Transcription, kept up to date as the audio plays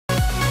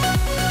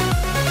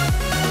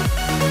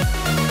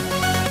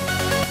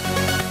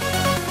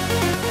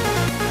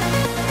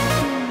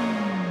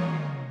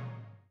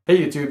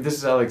Hey YouTube, this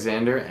is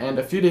Alexander, and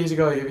a few days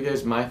ago I gave you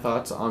guys my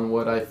thoughts on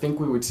what I think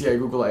we would see at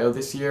Google I/O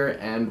this year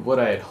and what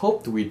I had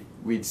hoped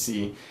we'd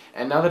see.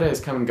 And now that it has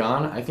come and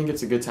gone, I think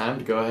it's a good time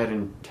to go ahead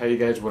and tell you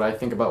guys what I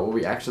think about what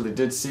we actually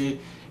did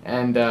see,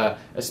 and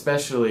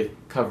especially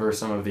cover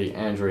some of the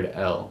Android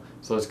L.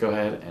 So let's go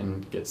ahead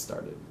and get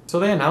started. So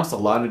they announced a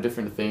lot of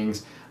different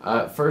things.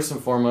 First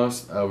and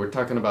foremost, we're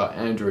talking about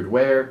Android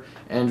Wear,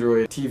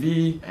 Android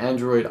TV,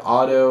 Android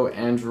Auto,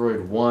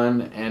 Android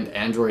One, and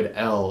Android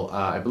L.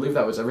 I believe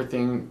that was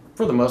everything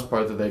for the most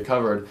part that they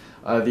covered.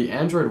 The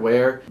Android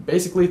Wear,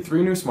 basically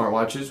 3 new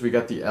smartwatches. We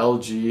got the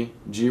LG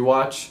G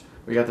Watch,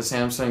 we got the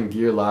Samsung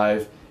Gear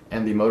Live,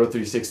 and the Moto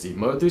 360.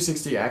 Moto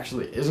 360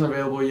 actually isn't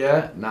available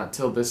yet. Not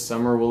till this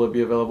summer will it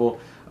be available.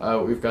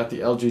 We've got the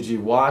LG G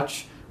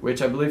Watch,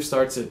 which I believe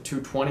starts at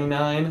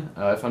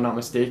 $229, if I'm not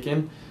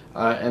mistaken.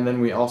 And then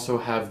we also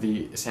have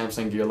the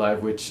Samsung Gear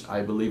Live, which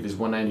I believe is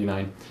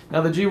 $199.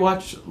 Now the G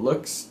Watch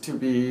looks to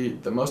be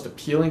the most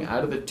appealing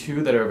out of the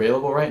 2 that are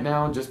available right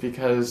now, just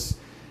because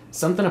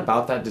something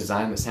about that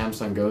design that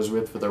Samsung goes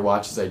with for their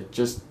watches I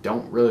just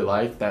don't really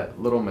like.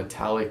 That little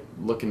metallic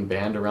looking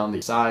band around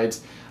the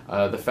sides.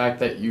 The fact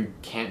that you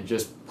can't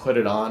just put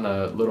it on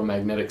a little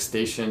magnetic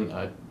station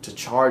to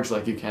charge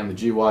like you can the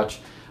G Watch.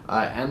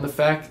 And the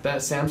fact that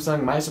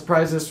Samsung might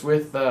surprise us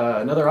with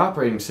another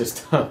operating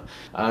system.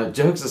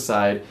 Jokes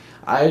aside,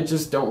 I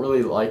just don't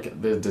really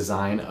like the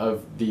design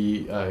of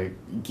the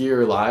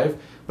Gear Live,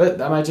 but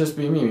that might just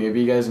be me. Maybe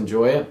you guys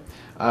enjoy it.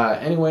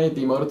 Anyway,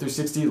 the Moto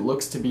 360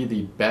 looks to be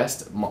the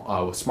best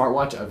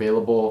smartwatch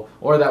available,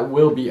 or that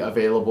will be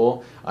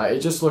available. It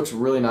just looks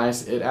really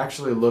nice. It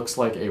actually looks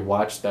like a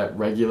watch that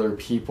regular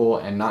people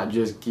and not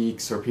just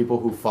geeks or people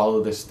who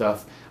follow this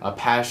stuff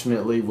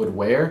passionately would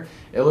wear.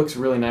 It looks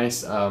really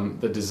nice.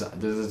 The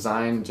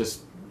design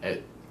just,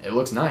 it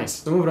looks nice.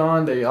 So moving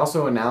on, they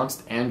also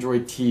announced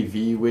Android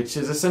TV, which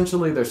is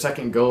essentially their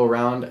second go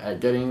around at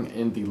getting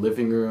in the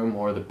living room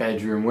or the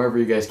bedroom, wherever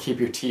you guys keep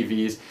your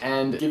TVs,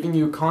 and giving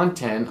you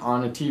content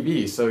on a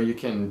TV. So you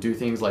can do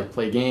things like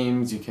play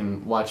games, you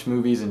can watch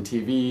movies and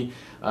TV.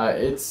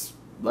 It's,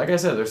 like I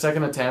said, their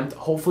second attempt.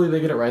 Hopefully they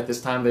get it right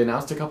this time. They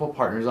announced a couple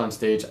partners on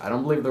stage. I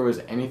don't believe there was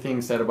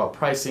anything said about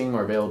pricing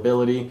or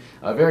availability.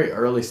 A very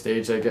early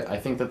stage I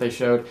think that they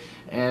showed,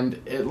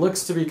 and it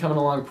looks to be coming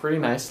along pretty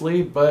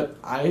nicely, but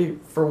I,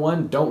 for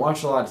one, don't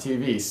watch a lot of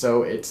TV,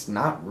 so it's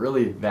not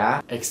really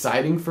that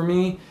exciting for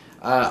me.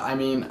 I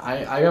mean,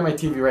 I got my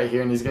TV right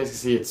here, and as you guys can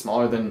see, it's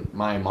smaller than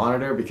my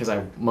monitor because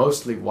I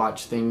mostly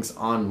watch things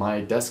on my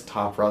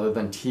desktop rather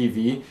than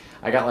TV.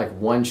 I got like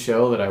one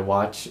show that I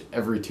watch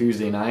every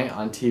Tuesday night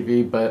on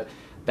TV, but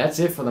that's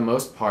it for the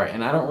most part,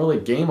 and I don't really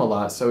game a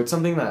lot, so it's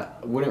something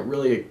that wouldn't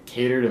really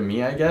cater to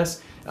me, I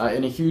guess,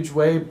 in a huge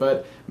way,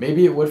 but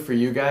maybe it would for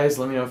you guys.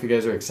 Let me know if you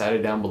guys are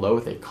excited down below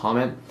with a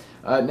comment.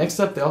 Next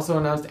up, they also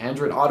announced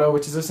Android Auto,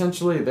 which is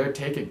essentially their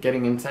take at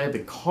getting inside the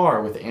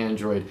car with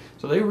Android.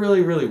 So they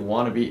really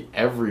want to be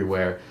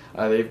everywhere.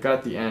 They've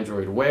got the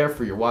Android Wear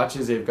for your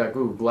watches. They've got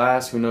Google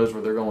Glass. Who knows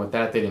where they're going with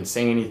that? They didn't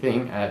say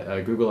anything at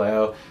Google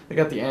I/O. They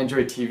got the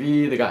Android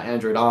TV. They got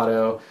Android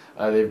Auto.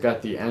 They've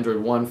got the Android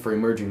One for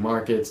emerging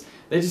markets.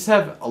 They just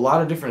have a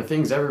lot of different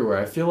things everywhere.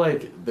 I feel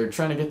like they're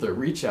trying to get their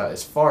reach out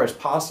as far as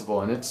possible,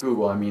 and it's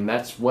Google. I mean,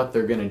 that's what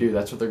they're going to do.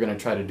 That's what they're going to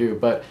try to do.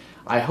 But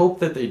I hope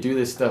that they do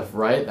this stuff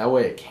right. That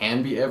way it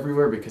can be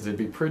everywhere, because it'd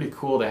be pretty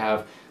cool to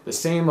have the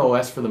same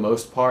OS for the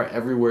most part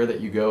everywhere that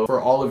you go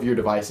for all of your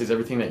devices,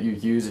 everything that you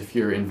use. If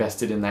you're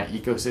invested in that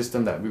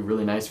ecosystem, that would be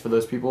really nice for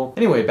those people.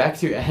 Anyway, back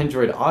to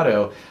Android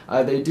Auto.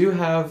 They do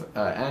have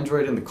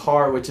Android in the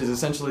car, which is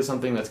essentially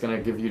something that's going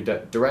to give you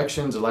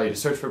directions, allow you to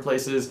search for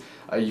places.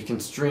 You can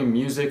stream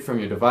music from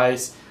your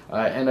device.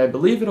 And I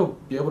believe it'll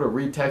be able to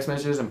read text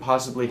messages and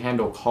possibly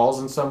handle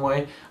calls in some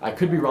way. I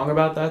could be wrong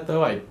about that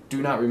though, I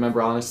do not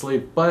remember honestly,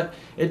 but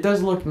it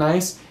does look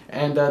nice.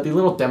 And the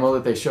little demo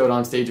that they showed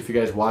on stage, if you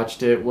guys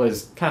watched it,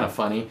 was kind of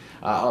funny.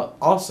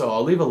 Also,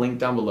 I'll leave a link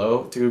down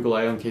below to Google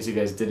I/O in case you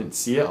guys didn't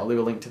see it. I'll leave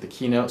a link to the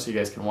keynote so you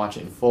guys can watch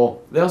it in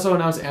full. They also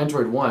announced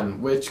Android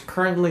One, which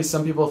currently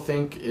some people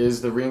think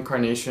is the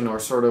reincarnation or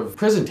sort of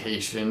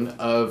presentation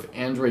of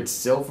Android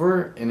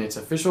Silver in its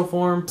official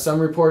form.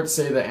 Some reports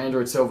say that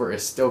Android Silver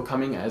is still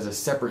coming as a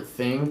separate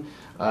thing.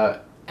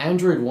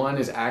 Android One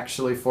is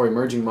actually for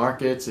emerging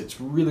markets.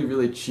 It's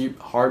really cheap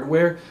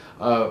hardware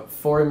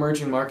for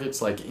emerging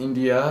markets like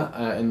India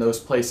and those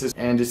places,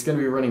 and it's going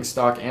to be running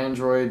stock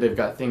Android. They've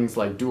got things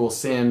like dual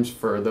SIMs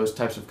for those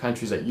types of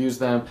countries that use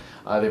them.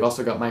 They've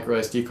also got micro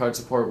SD card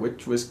support,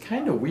 which was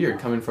kind of weird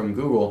coming from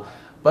Google,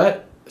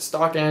 but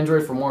stock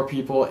Android for more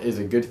people is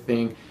a good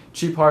thing.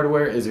 Cheap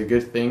hardware is a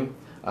good thing.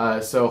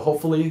 So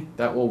hopefully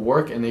that will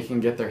work and they can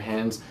get their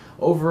hands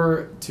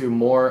over to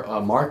more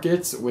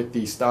markets with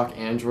the stock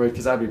Android,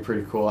 because that'd be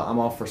pretty cool. I'm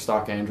all for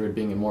stock Android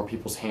being in more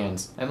people's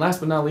hands. And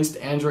last but not least,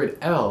 Android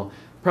L.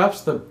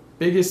 Perhaps the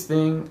biggest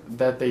thing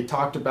that they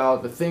talked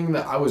about, the thing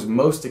that I was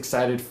most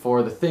excited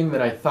for, the thing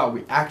that I thought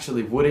we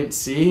actually wouldn't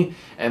see,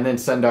 and then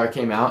Sundar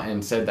came out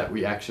and said that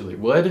we actually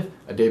would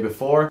a day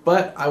before.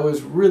 But I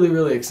was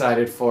really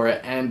excited for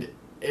it, and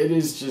it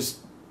is just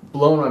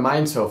blown my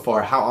mind so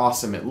far how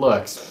awesome it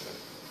looks.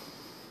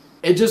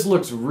 It just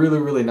looks really,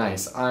 really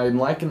nice. I'm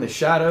liking the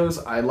shadows.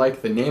 I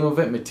like the name of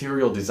it,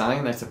 Material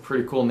Design. That's a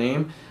pretty cool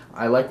name.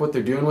 I like what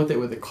they're doing with it,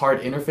 with the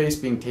card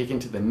interface being taken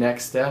to the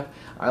next step.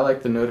 I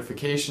like the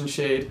notification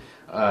shade.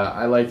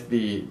 I like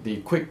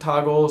the quick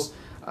toggles.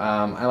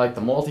 I like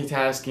the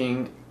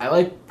multitasking. I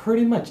like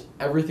pretty much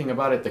everything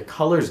about it. The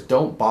colors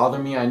don't bother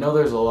me. I know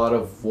there's a lot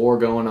of war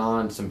going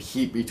on, some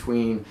heat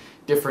between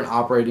different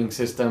operating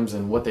systems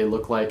and what they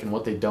look like and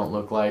what they don't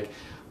look like.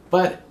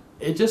 But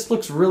it just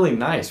looks really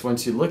nice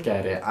once you look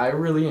at it. I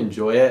really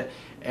enjoy it.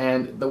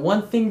 And the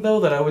one thing though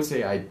that I would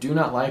say I do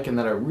not like and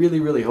that I really,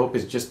 really hope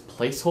is just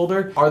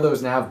placeholder are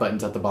those nav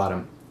buttons at the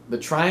bottom. The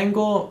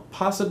triangle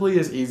possibly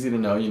is easy to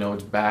know, you know,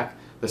 it's back.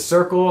 The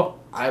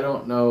circle, I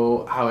don't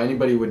know how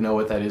anybody would know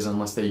what that is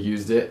unless they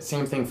used it.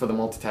 Same thing for the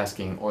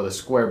multitasking or the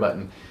square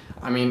button.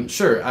 I mean,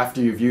 sure,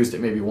 after you've used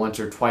it maybe once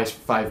or twice for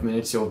 5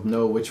 minutes, you'll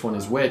know which one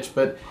is which,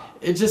 but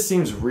it just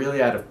seems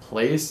really out of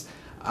place.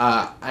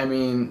 I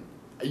mean,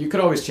 you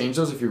could always change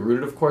those if you're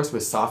rooted, of course,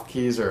 with soft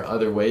keys or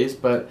other ways,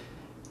 but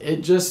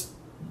it just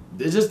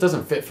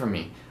doesn't fit for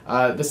me.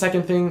 The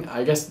second thing,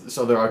 I guess,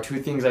 so there are two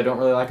things I don't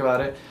really like about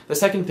it. The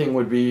second thing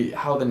would be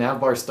how the nav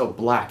bar is still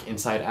black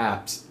inside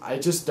apps. I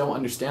just don't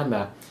understand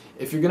that.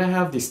 If you're going to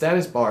have the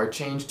status bar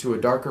change to a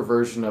darker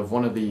version of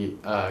one of the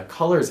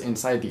colors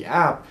inside the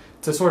app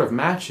to sort of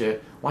match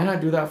it, why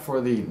not do that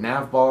for the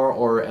nav bar,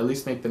 or at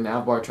least make the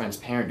nav bar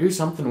transparent? Do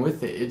something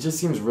with it. It just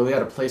seems really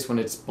out of place when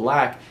it's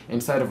black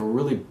inside of a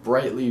really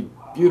brightly,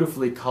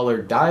 beautifully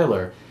colored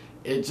dialer.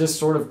 It just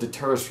sort of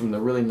deters from the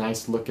really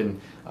nice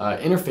looking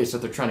interface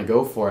that they're trying to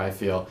go for, I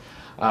feel.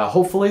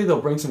 Hopefully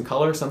they'll bring some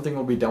color, something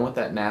will be done with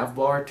that nav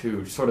bar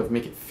to sort of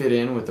make it fit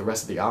in with the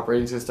rest of the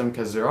operating system,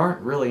 because there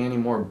aren't really any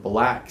more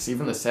blacks.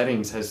 Even the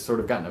settings has sort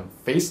of gotten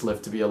a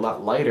facelift to be a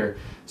lot lighter,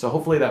 so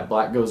hopefully that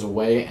black goes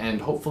away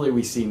and hopefully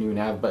we see new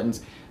nav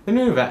buttons. The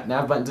new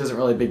nav buttons isn't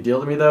really a big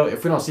deal to me though.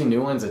 If we don't see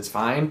new ones, it's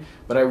fine,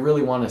 but I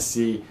really want to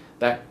see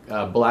that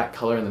black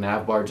color in the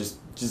nav bar just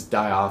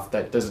die off.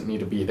 That doesn't need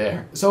to be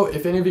there. So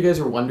if any of you guys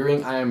are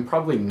wondering, I am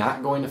probably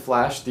not going to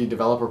flash the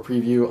developer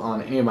preview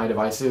on any of my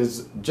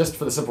devices, just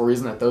for the simple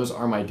reason that those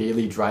are my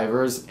daily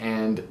drivers,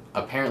 and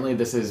apparently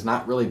this is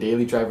not really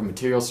daily driver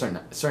material. Certain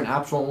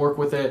apps won't work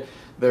with it.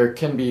 There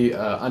can be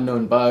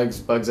unknown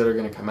bugs that are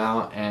going to come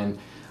out, and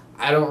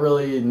I don't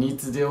really need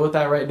to deal with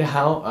that right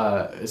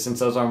now since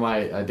those are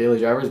my daily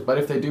drivers, but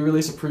if they do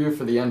release a preview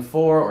for the N4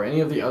 or any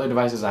of the other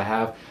devices I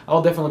have,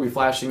 I'll definitely be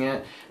flashing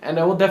it, and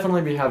I will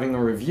definitely be having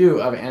a review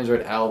of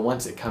Android L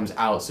once it comes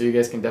out, so you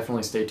guys can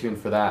definitely stay tuned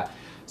for that.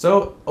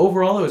 So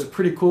overall, it was a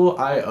pretty cool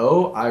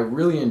I/O. I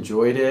really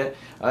enjoyed it.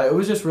 It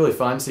was just really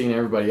fun seeing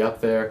everybody up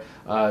there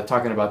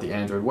talking about the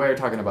Android Wear,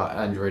 talking about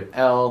Android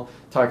L,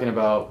 talking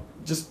about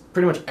just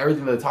pretty much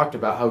everything that they talked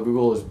about, how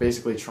Google is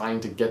basically trying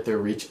to get their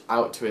reach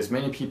out to as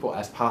many people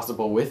as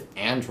possible with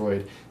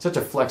Android. Such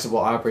a flexible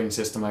operating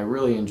system. I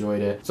really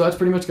enjoyed it. So that's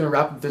pretty much going to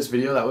wrap up this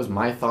video. That was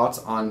my thoughts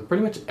on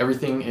pretty much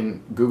everything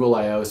in Google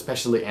I/O,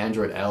 especially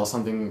Android L,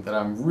 something that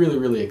I'm really,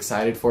 really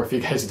excited for if you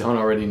guys don't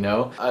already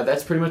know.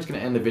 That's pretty much going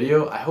to end the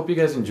video. I hope you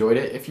guys enjoyed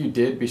it. If you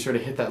did, be sure to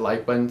hit that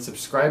like button,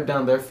 subscribe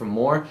down there for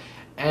more.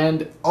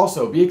 And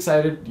also, be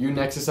excited, you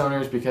Nexus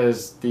owners,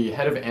 because the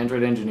head of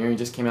Android engineering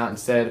just came out and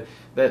said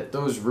that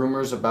those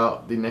rumors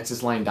about the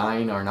Nexus line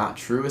dying are not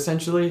true,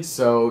 essentially.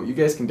 So you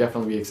guys can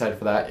definitely be excited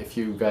for that if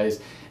you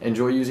guys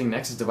enjoy using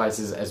Nexus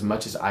devices as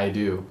much as I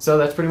do. So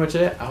that's pretty much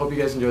it. I hope you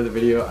guys enjoyed the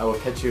video. I will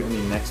catch you in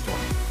the next one.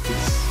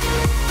 Peace.